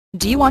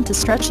Do you want to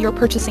stretch your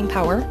purchasing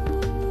power?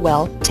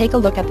 Well, take a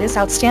look at this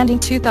outstanding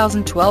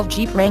 2012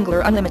 Jeep Wrangler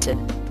Unlimited.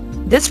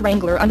 This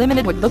Wrangler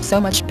Unlimited would look so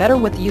much better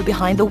with you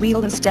behind the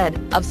wheel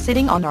instead of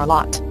sitting on our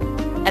lot.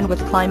 And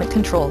with climate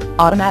control,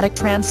 automatic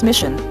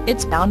transmission,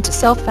 it's bound to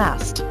sell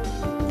fast.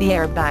 The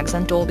airbags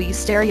and Dolby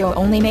stereo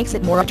only makes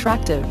it more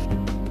attractive.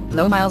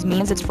 Low miles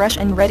means it's fresh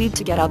and ready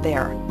to get out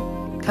there.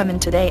 Come in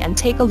today and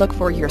take a look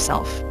for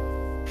yourself.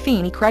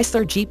 Feeny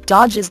Chrysler Jeep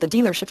Dodge is the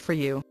dealership for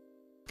you.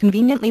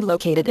 Conveniently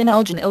located in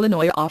Elgin,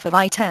 Illinois off of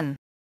I-10.